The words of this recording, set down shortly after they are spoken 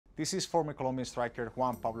This is former Colombian striker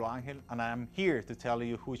Juan Pablo Angel, and I am here to tell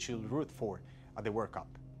you who you should root for at the World Cup.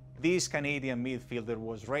 This Canadian midfielder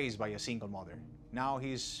was raised by a single mother. Now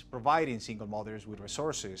he's providing single mothers with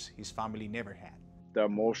resources his family never had. The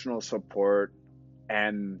emotional support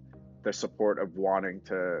and the support of wanting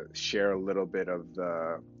to share a little bit of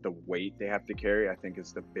the weight they have to carry, I think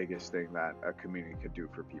is the biggest thing that a community could do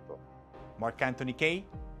for people. Marc Anthony Kaye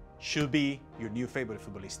should be your new favorite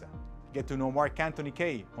futbolista. Get to know Marc Anthony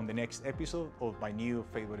Kaye on the next episode of my new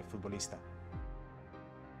favorite futbolista.